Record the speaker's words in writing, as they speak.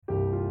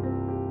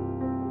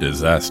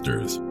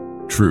Disasters,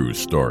 True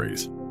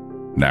Stories.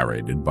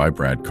 Narrated by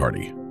Brad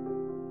Carty.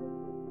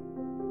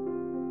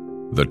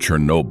 The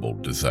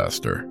Chernobyl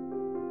Disaster.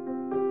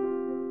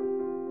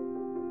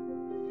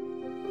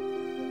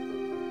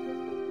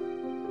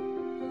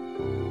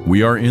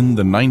 We are in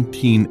the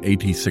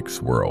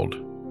 1986 world,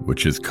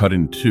 which is cut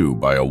in two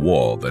by a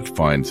wall that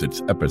finds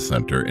its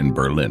epicenter in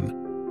Berlin.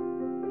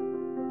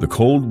 The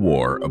Cold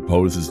War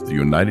opposes the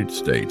United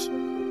States,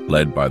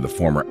 led by the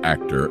former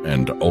actor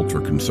and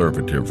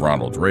ultra-conservative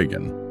Ronald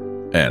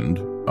Reagan, and,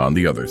 on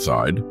the other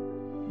side,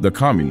 the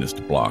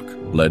communist bloc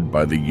led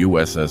by the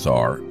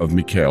USSR of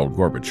Mikhail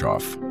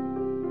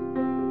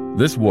Gorbachev.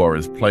 This war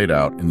is played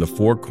out in the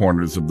four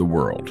corners of the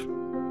world,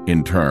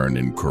 in turn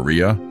in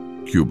Korea,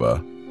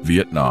 Cuba,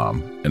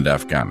 Vietnam, and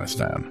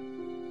Afghanistan.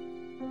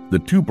 The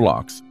two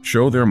blocs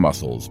show their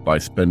muscles by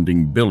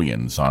spending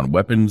billions on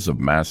weapons of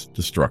mass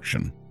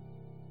destruction.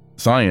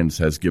 Science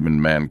has given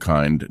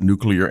mankind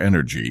nuclear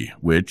energy,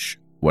 which,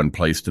 when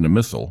placed in a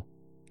missile,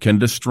 can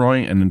destroy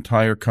an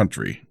entire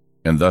country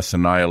and thus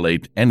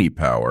annihilate any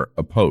power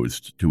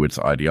opposed to its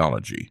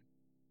ideology.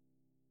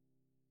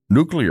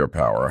 Nuclear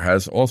power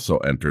has also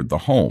entered the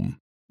home,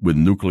 with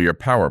nuclear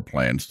power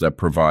plants that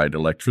provide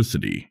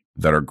electricity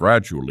that are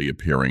gradually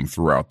appearing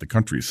throughout the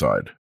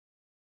countryside.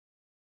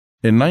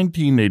 In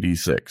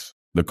 1986,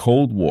 the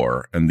Cold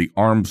War and the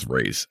arms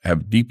race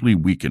have deeply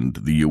weakened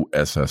the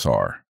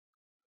USSR.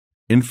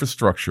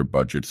 Infrastructure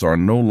budgets are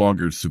no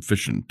longer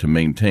sufficient to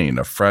maintain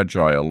a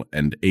fragile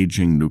and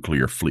aging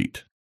nuclear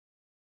fleet.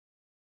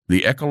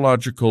 The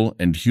ecological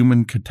and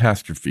human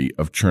catastrophe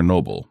of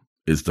Chernobyl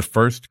is the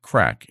first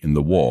crack in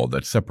the wall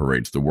that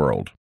separates the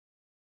world.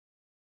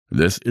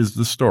 This is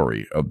the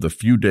story of the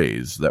few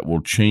days that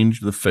will change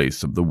the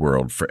face of the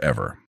world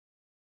forever.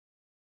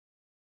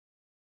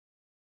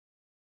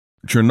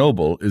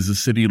 Chernobyl is a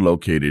city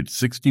located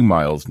 60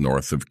 miles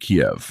north of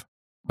Kiev,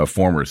 a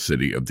former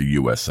city of the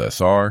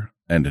USSR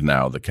and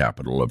now the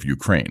capital of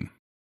Ukraine.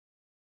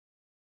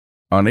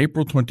 On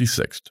April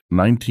 26,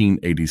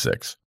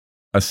 1986,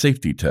 a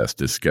safety test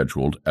is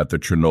scheduled at the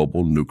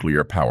Chernobyl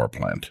nuclear power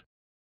plant.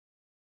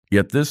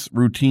 Yet this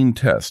routine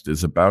test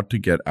is about to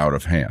get out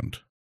of hand.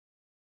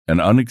 An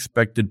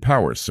unexpected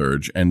power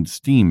surge and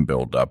steam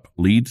buildup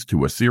leads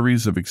to a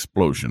series of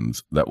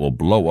explosions that will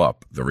blow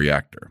up the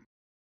reactor.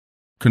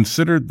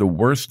 Considered the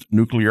worst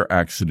nuclear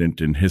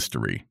accident in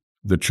history,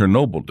 the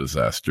Chernobyl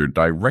disaster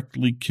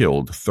directly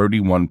killed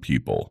 31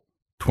 people,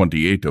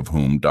 28 of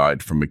whom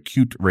died from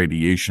acute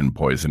radiation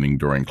poisoning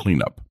during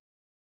cleanup.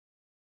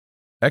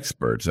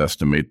 Experts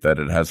estimate that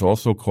it has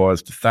also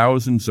caused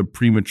thousands of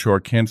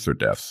premature cancer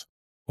deaths,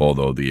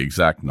 although the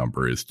exact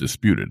number is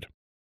disputed.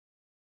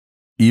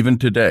 Even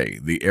today,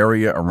 the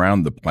area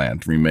around the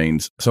plant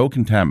remains so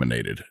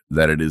contaminated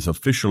that it is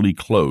officially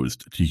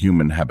closed to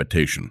human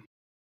habitation.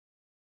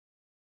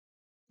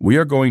 We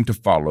are going to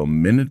follow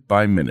minute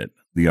by minute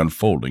the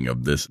unfolding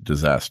of this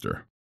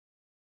disaster.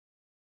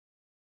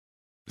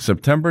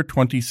 September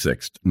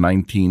 26,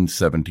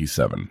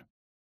 1977.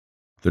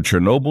 The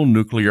Chernobyl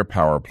nuclear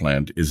power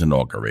plant is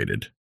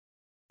inaugurated.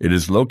 It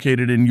is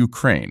located in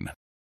Ukraine,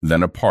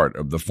 then a part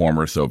of the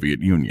former Soviet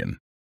Union,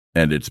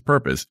 and its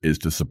purpose is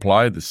to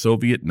supply the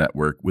Soviet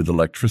network with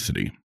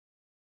electricity.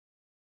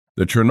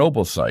 The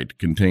Chernobyl site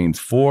contains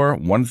four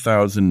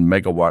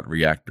 1,000-megawatt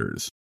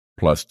reactors,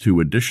 plus two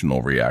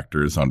additional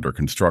reactors under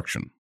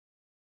construction.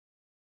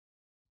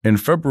 In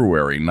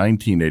February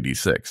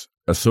 1986,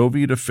 a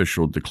Soviet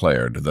official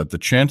declared that the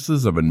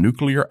chances of a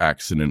nuclear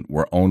accident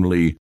were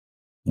only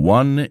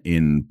 1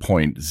 in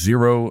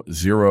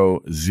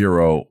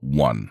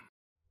 0.0001.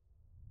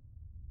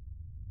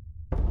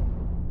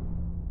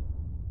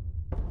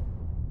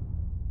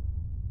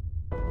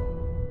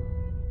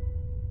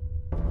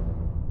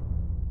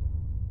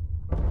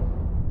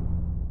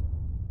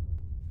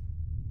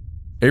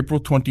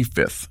 April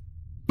 25,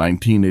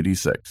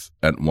 1986,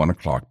 at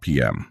 1:00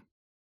 p.m.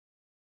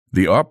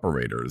 The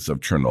operators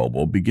of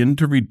Chernobyl begin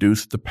to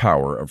reduce the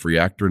power of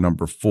reactor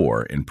number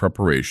 4 in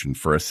preparation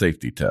for a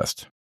safety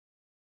test.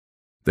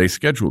 They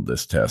scheduled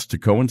this test to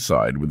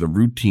coincide with a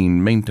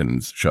routine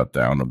maintenance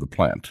shutdown of the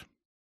plant.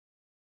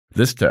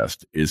 This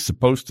test is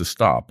supposed to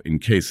stop in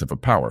case of a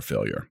power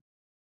failure.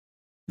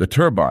 The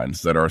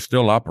turbines that are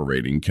still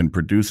operating can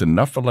produce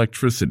enough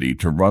electricity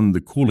to run the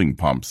cooling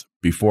pumps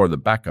before the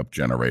backup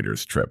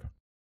generators trip.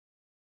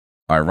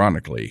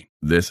 Ironically,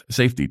 this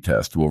safety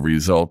test will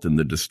result in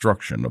the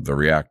destruction of the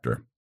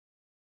reactor.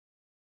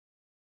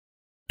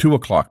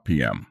 2:00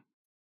 p.m.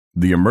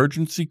 The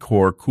emergency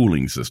core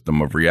cooling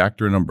system of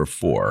reactor number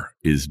 4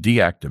 is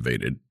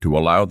deactivated to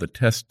allow the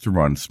test to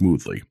run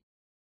smoothly.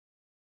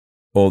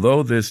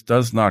 Although this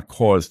does not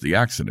cause the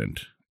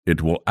accident,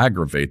 it will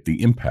aggravate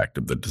the impact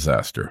of the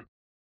disaster.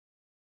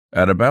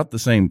 At about the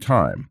same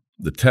time,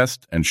 the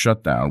test and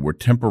shutdown were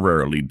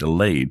temporarily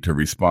delayed to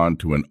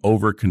respond to an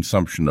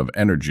overconsumption of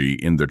energy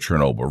in the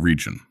Chernobyl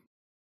region.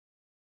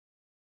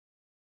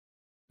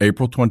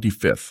 April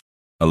 25,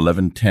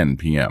 11:10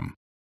 p.m.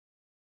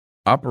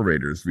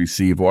 Operators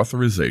receive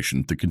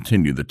authorization to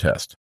continue the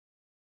test.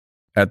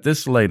 At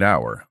this late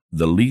hour,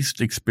 the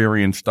least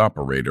experienced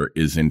operator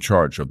is in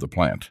charge of the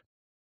plant.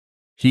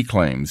 He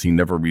claims he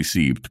never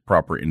received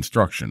proper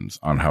instructions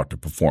on how to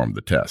perform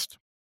the test.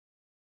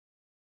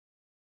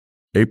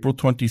 April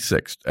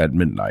 26th at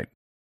midnight.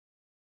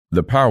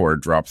 The power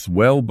drops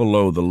well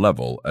below the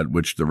level at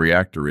which the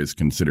reactor is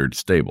considered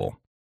stable.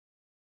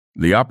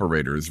 The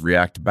operators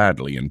react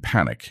badly in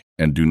panic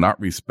and do not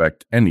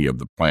respect any of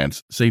the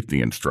plant's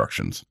safety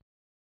instructions.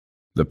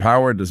 The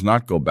power does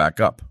not go back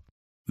up.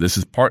 This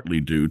is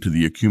partly due to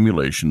the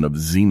accumulation of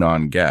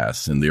xenon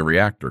gas in the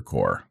reactor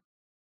core.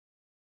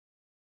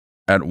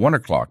 At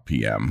 1:00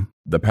 p.m.,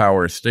 the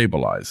power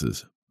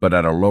stabilizes, but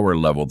at a lower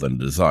level than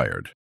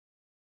desired.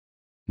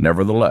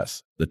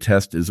 Nevertheless, the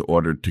test is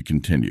ordered to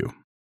continue.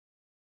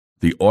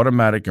 The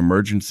automatic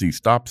emergency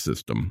stop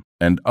system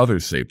and other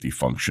safety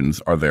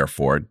functions are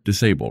therefore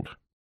disabled.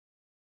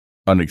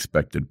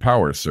 Unexpected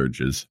power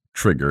surges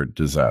trigger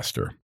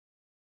disaster.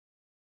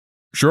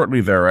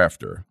 Shortly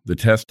thereafter, the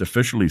test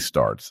officially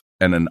starts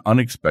and an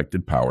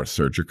unexpected power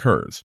surge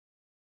occurs.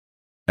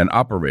 An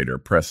operator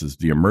presses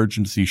the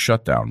emergency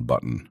shutdown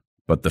button,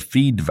 but the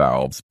feed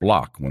valves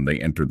block when they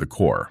enter the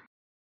core.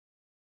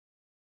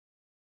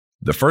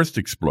 The first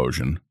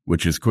explosion,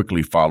 which is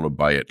quickly followed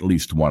by at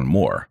least one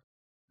more,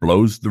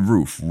 blows the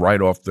roof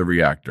right off the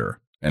reactor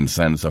and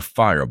sends a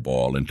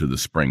fireball into the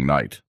spring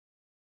night.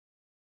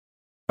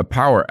 A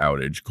power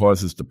outage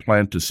causes the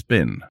plant to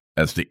spin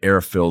as the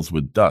air fills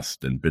with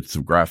dust and bits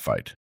of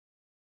graphite.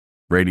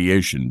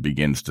 Radiation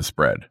begins to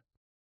spread.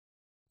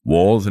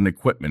 Walls and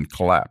equipment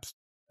collapse,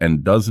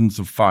 and dozens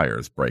of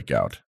fires break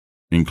out,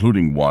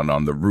 including one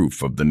on the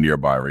roof of the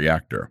nearby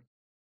reactor.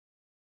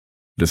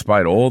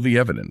 Despite all the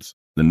evidence,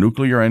 the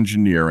nuclear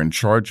engineer in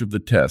charge of the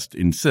test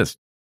insists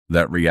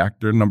that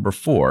reactor number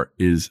 4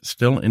 is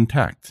still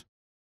intact.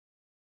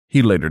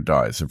 He later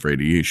dies of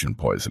radiation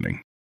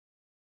poisoning.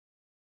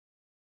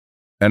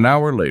 An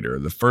hour later,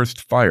 the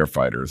first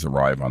firefighters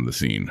arrive on the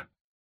scene.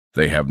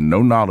 They have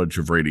no knowledge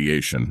of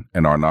radiation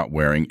and are not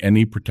wearing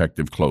any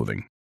protective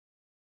clothing.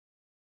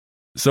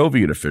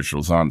 Soviet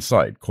officials on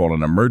site call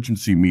an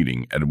emergency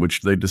meeting at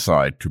which they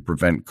decide to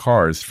prevent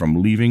cars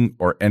from leaving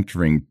or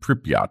entering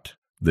Pripyat,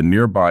 the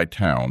nearby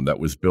town that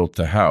was built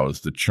to house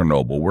the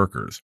Chernobyl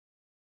workers.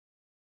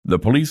 The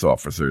police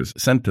officers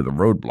sent to the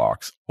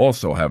roadblocks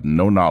also have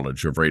no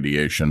knowledge of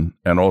radiation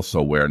and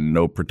also wear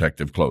no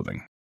protective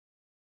clothing.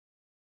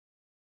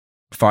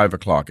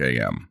 5:00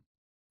 a.m.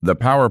 The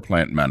power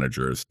plant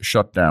managers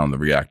shut down the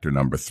reactor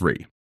number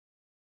 3.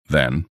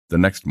 Then, the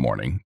next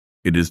morning,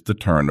 it is the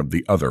turn of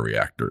the other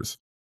reactors.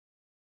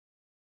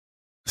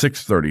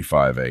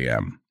 6:35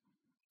 a.m.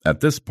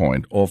 At this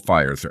point, all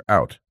fires are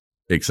out,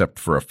 except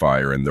for a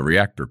fire in the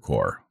reactor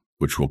core,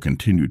 which will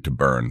continue to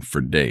burn for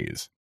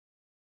days.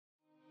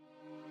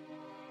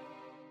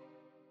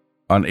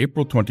 On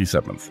April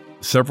 27th,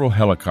 several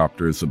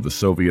helicopters of the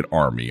Soviet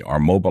Army are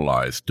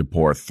mobilized to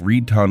pour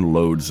 3-ton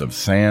loads of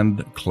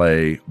sand,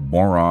 clay,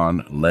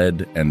 boron,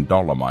 lead, and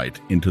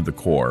dolomite into the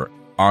core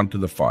onto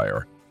the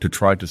fire to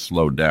try to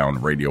slow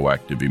down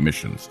radioactive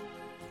emissions.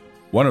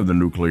 One of the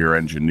nuclear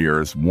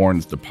engineers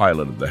warns the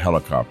pilot of the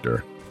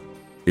helicopter,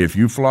 "If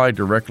you fly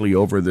directly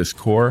over this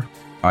core,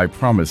 I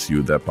promise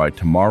you that by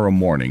tomorrow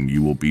morning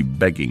you will be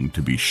begging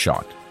to be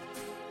shot."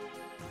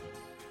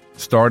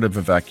 Start of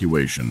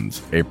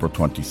evacuations, April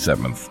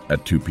 27th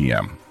at 2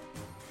 p.m.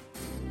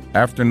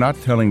 After not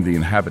telling the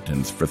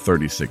inhabitants for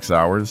 36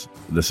 hours,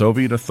 the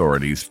Soviet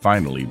authorities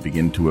finally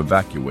begin to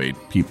evacuate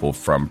people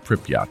from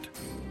Pripyat,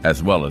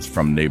 as well as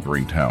from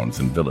neighboring towns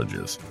and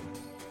villages.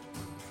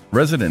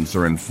 Residents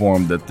are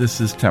informed that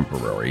this is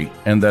temporary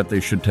and that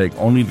they should take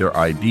only their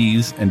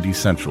IDs and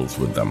essentials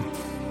with them.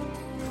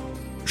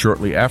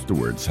 Shortly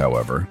afterwards,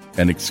 however,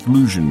 an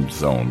exclusion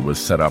zone was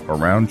set up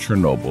around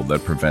Chernobyl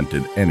that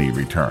prevented any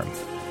return.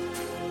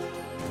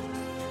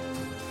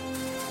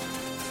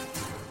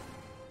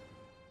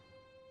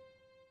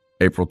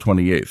 April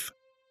 28th.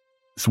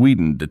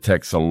 Sweden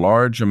detects a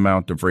large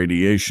amount of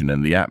radiation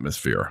in the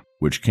atmosphere,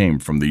 which came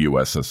from the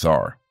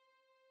USSR.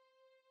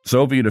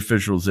 Soviet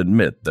officials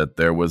admit that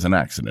there was an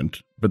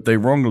accident, but they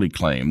wrongly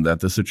claim that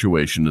the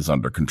situation is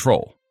under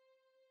control.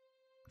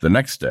 The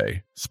next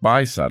day,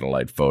 spy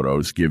satellite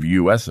photos give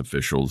U.S.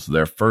 officials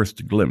their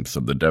first glimpse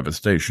of the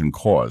devastation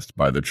caused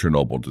by the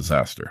Chernobyl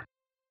disaster.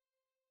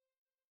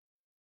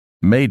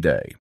 May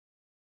Day.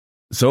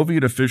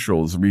 Soviet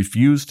officials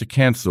refuse to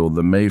cancel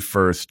the May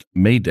 1st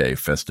May Day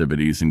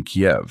festivities in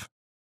Kiev,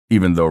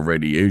 even though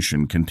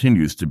radiation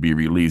continues to be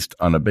released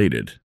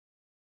unabated.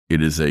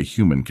 It is a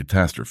human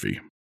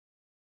catastrophe.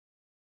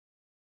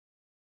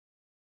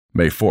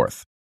 May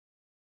 4th.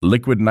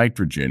 Liquid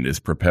nitrogen is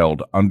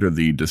propelled under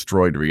the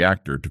destroyed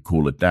reactor to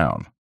cool it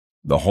down.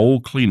 The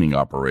whole cleaning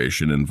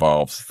operation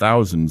involves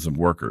thousands of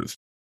workers.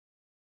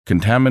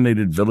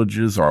 Contaminated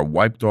villages are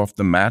wiped off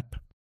the map.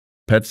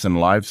 Pets and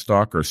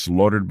livestock are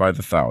slaughtered by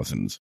the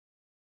thousands.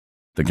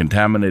 The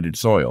contaminated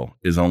soil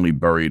is only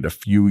buried a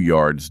few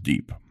yards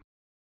deep.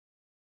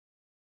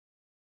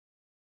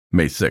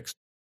 May 6th.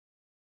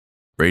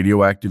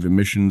 Radioactive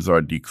emissions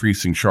are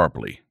decreasing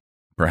sharply,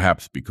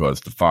 perhaps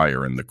because the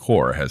fire in the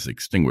core has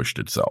extinguished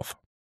itself.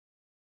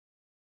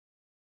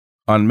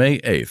 On May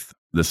 8th,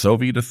 the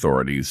Soviet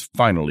authorities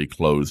finally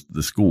closed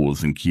the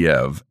schools in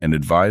Kiev and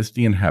advised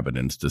the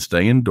inhabitants to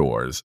stay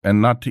indoors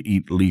and not to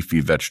eat leafy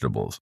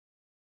vegetables.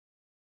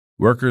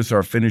 Workers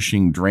are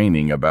finishing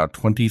draining about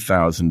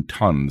 20,000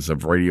 tons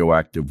of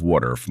radioactive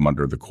water from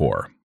under the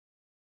core.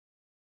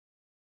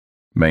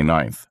 May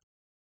 9th.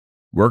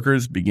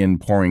 Workers begin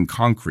pouring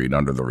concrete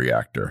under the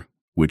reactor,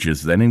 which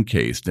is then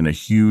encased in a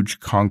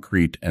huge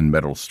concrete and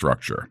metal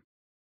structure.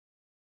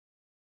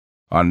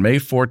 On May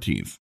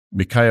 14th,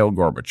 Mikhail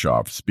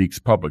Gorbachev speaks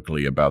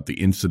publicly about the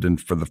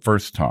incident for the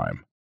first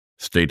time,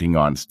 stating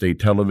on state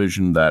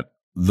television that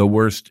the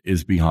worst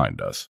is behind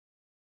us.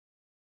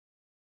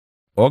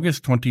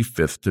 August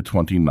 25th to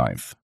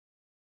 29th,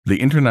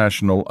 the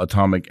International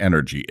Atomic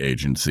Energy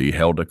Agency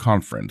held a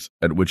conference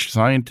at which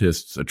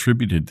scientists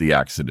attributed the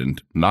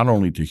accident not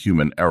only to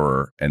human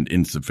error and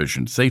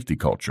insufficient safety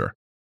culture,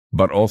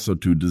 but also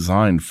to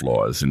design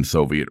flaws in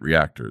Soviet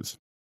reactors.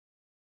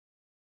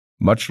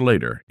 Much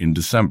later, in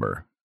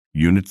December,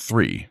 Unit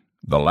 3,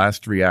 the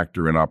last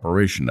reactor in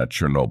operation at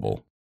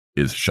Chernobyl,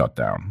 is shut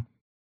down.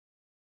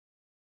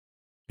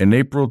 In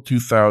April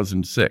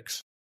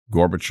 2006,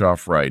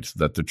 Gorbachev writes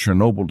that the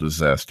Chernobyl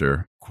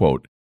disaster,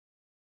 quote,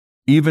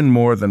 "Even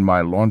more than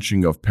my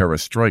launching of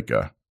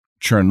perestroika,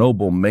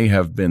 Chernobyl may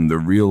have been the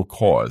real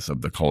cause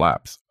of the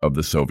collapse of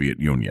the Soviet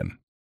Union."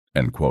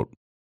 End quote.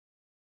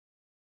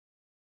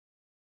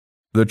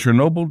 The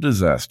Chernobyl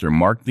disaster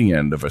marked the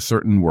end of a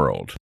certain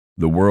world,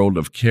 the world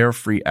of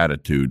carefree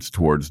attitudes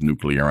towards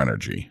nuclear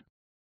energy.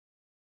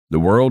 The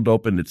world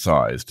opened its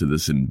eyes to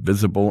this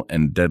invisible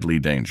and deadly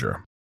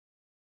danger.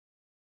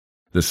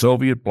 The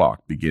Soviet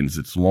bloc begins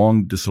its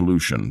long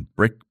dissolution,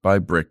 brick by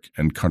brick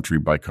and country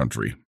by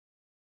country.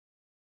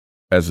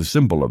 As a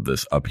symbol of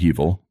this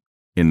upheaval,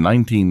 in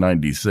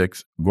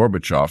 1996,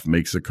 Gorbachev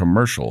makes a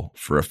commercial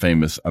for a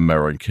famous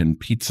American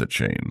pizza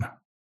chain.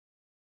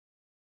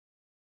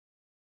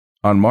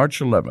 On March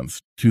 11,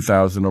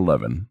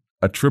 2011,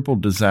 a triple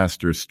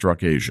disaster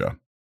struck Asia.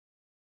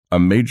 A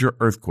major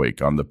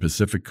earthquake on the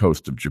Pacific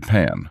coast of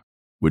Japan,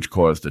 which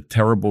caused a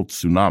terrible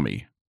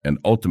tsunami and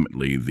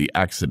ultimately the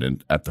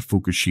accident at the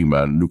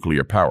Fukushima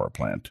nuclear power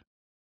plant.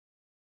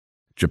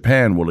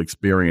 Japan will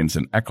experience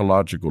an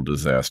ecological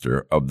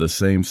disaster of the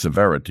same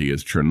severity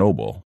as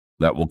Chernobyl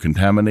that will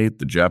contaminate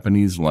the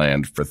Japanese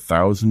land for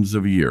thousands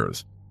of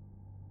years,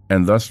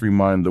 and thus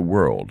remind the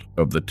world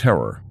of the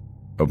terror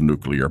of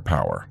nuclear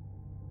power.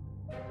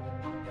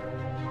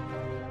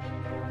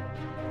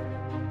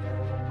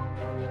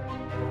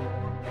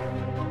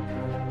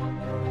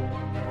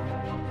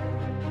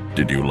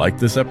 Did you like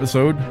this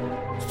episode?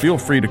 Feel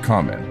free to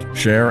comment,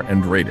 share,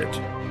 and rate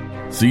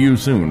it. See you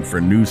soon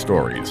for new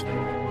stories.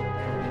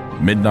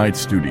 Midnight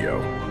Studio,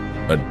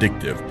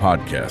 addictive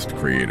podcast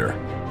creator.